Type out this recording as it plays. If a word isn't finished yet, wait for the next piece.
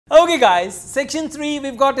Okay guys, section 3,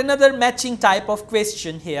 we've got another matching type of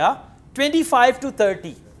question here. 25 to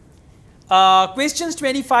 30. Questions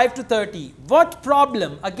 25 to 30. What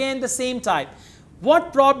problem, again the same type,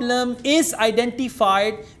 what problem is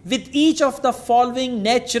identified with each of the following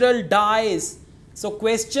natural dyes? So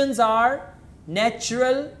questions are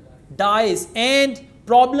natural dyes and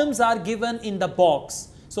problems are given in the box.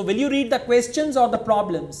 So will you read the questions or the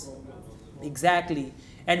problems? Exactly.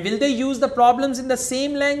 And will they use the problems in the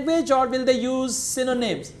same language or will they use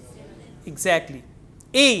synonyms? Exactly.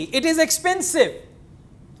 A, it is expensive.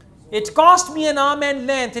 It cost me an arm and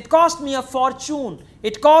length. It cost me a fortune.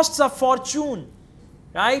 It costs a fortune.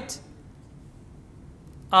 Right?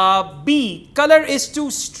 B, color is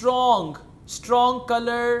too strong. Strong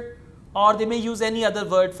color, or they may use any other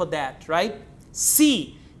word for that. Right?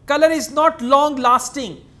 C, color is not long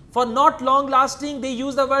lasting. For not long lasting, they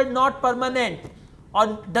use the word not permanent,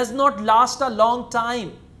 or does not last a long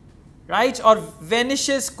time, right? Or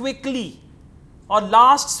vanishes quickly, or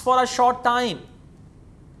lasts for a short time.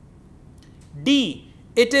 D,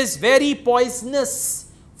 it is very poisonous.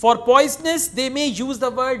 For poisonous, they may use the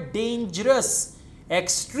word dangerous,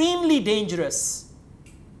 extremely dangerous,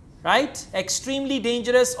 right? Extremely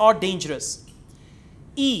dangerous or dangerous.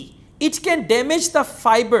 E, it can damage the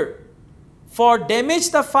fiber. For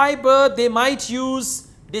damage the fiber, they might use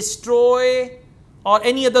destroy, or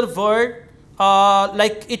any other word,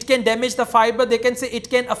 like it can damage the fiber, they can say it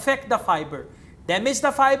can affect the fiber. Damage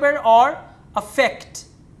the fiber or affect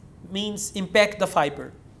means impact the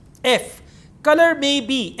fiber. F, color may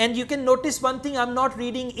be, and you can notice one thing, I'm not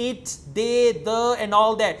reading it, they, the and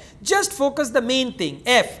all that. Just focus the main thing.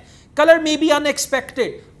 F, color may be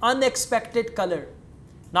unexpected. Unexpected color.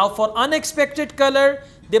 Now for unexpected color,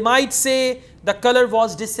 they might say the color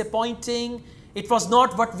was disappointing. It was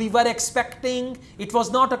not what we were expecting. It was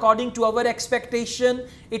not according to our expectation.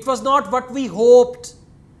 It was not what we hoped.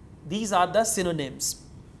 These are the synonyms.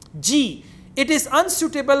 G, it is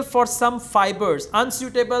unsuitable for some fibers.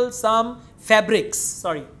 Unsuitable some fabrics.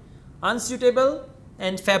 Sorry. Unsuitable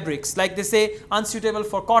and fabrics. Like they say unsuitable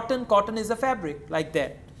for cotton. Cotton is a fabric. Like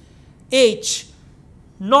that. H,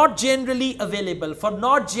 not generally available. For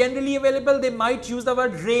not generally available, they might use the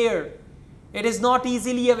word rare. It is not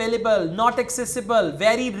easily available, not accessible,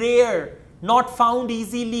 very rare, not found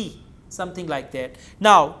easily, something like that.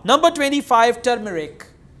 Now, number 25, turmeric.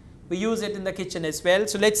 We use it in the kitchen as well.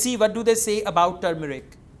 So let's see what do they say about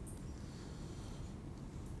turmeric.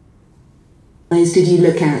 What eyes did you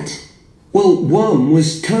look at? Well, one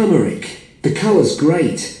was turmeric. The colour's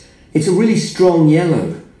great. It's a really strong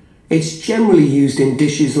yellow. It's generally used in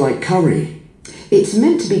dishes like curry. It's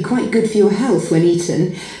meant to be quite good for your health when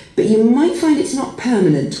eaten, but you might find it's not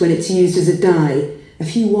permanent when it's used as a dye. A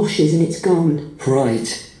few washes and it's gone.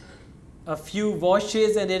 Right. A few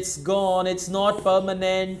washes and it's gone. It's not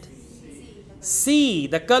permanent. C,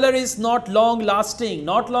 the color is not long lasting.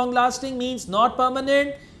 Not long lasting means not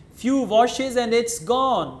permanent. Few washes and it's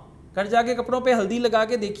gone. घर जाके कपड़ों पे हल्दी लगा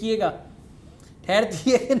के देखिएगा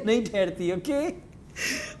ठहरती है कि नहीं ठहरती. Okay.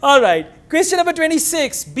 All right. Question number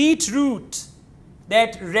 26. Beetroot.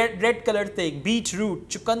 That red color thing, beetroot,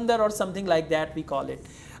 chukandar or something like that we call it.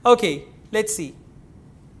 Okay, let's see.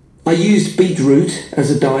 I used beetroot as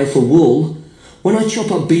a dye for wool. When I chop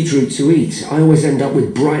up beetroot to eat, I always end up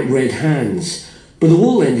with bright red hands. But the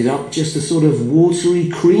wool ended up just a sort of watery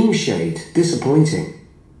cream shade. Disappointing.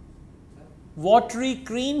 Watery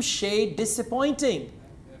cream shade, disappointing.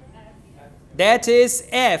 That is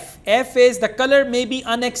F. F is the color may be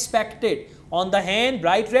unexpected. On the hand,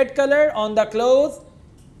 bright red color. On the clothes,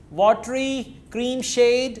 watery cream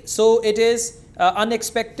shade. So it is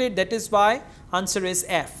unexpected. That is why answer is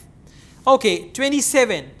F. Okay,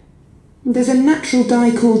 27. There's a natural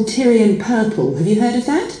dye called Tyrian purple. Have you heard of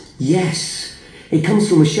that? Yes. It comes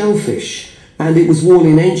from a shellfish. And it was worn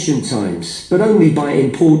in ancient times, but only by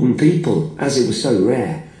important people, as it was so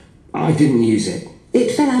rare. I didn't use it.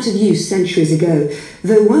 It fell out of use centuries ago,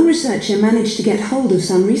 though one researcher managed to get hold of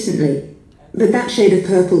some recently. But that shade of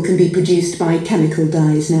purple can be produced by chemical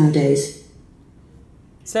dyes nowadays.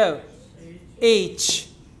 So, H.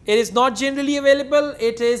 It is not generally available.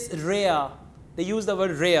 It is rare. They use the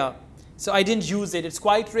word rare. So, I didn't use it. It's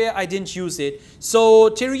quite rare. I didn't use it. So,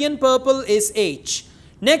 Tyrian purple is H.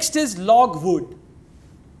 Next is logwood.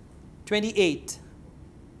 28.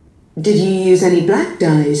 Did you use any black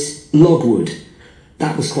dyes? Logwood.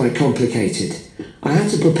 That was quite complicated. I had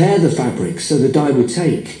to prepare the fabric so the dye would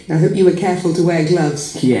take. I hope you were careful to wear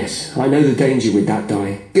gloves. Yes, I know the danger with that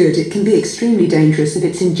dye. Good, it can be extremely dangerous if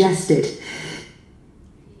it's ingested.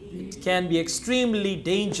 It can be extremely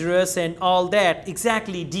dangerous and all that.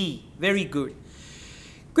 Exactly, D. Very good.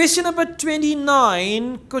 Question number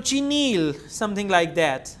 29, cochineal, something like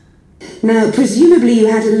that. Now, presumably you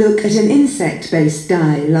had a look at an insect-based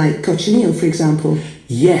dye, like cochineal, for example.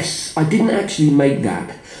 Yes, I didn't actually make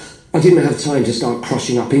that. I didn't have time to start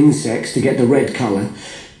crushing up insects to get the red colour,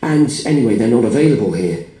 and anyway, they're not available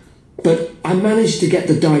here. But I managed to get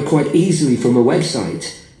the dye quite easily from a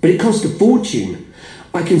website, but it cost a fortune.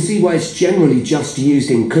 I can see why it's generally just used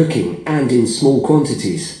in cooking and in small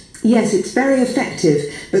quantities. Yes, it's very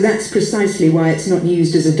effective, but that's precisely why it's not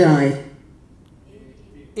used as a dye.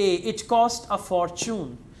 A, it cost a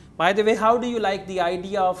fortune. By the way, how do you like the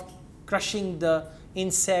idea of crushing the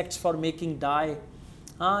insects for making dye?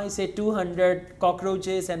 I say 200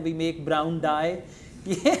 cockroaches and we make brown dye.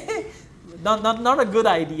 Yeah, not a good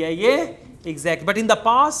idea, yeah? Exactly. But in the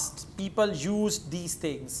past, people used these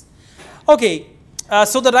things. Okay,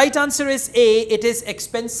 so the right answer is A, it is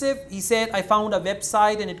expensive. He said, I found a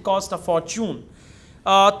website and it cost a fortune.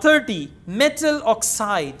 30, metal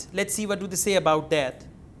oxide. Let's see what do they say about that.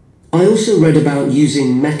 I also read about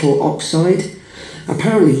using metal oxide.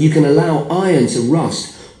 Apparently you can allow iron to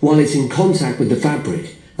rust while it's in contact with the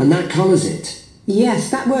fabric, and that colours it. Yes,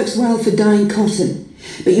 that works well for dyeing cotton.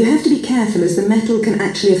 But you have to be careful as the metal can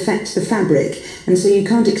actually affect the fabric, and so you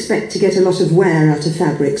can't expect to get a lot of wear out of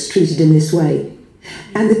fabrics treated in this way.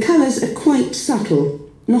 And the colours are quite subtle.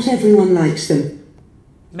 Not everyone likes them.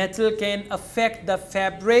 Metal can affect the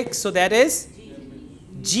fabric, so that is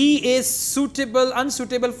G is suitable,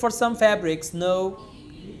 unsuitable for some fabrics. No.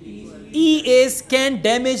 E is can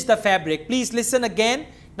damage the fabric. Please listen again.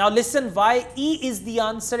 Now listen why E is the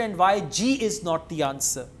answer and why G is not the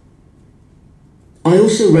answer. I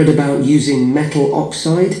also read about using metal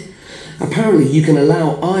oxide. Apparently you can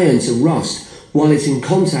allow iron to rust while it's in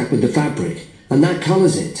contact with the fabric, and that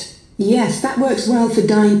colours it. Yes, that works well for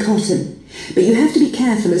dyeing cotton. But you have to be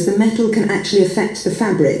careful as the metal can actually affect the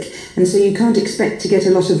fabric, and so you can't expect to get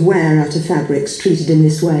a lot of wear out of fabrics treated in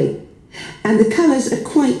this way. And the colours are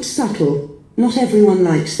quite subtle. Not everyone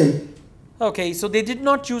likes them. Okay, so they did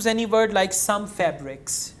not choose any word like some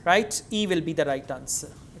fabrics, right? E will be the right answer.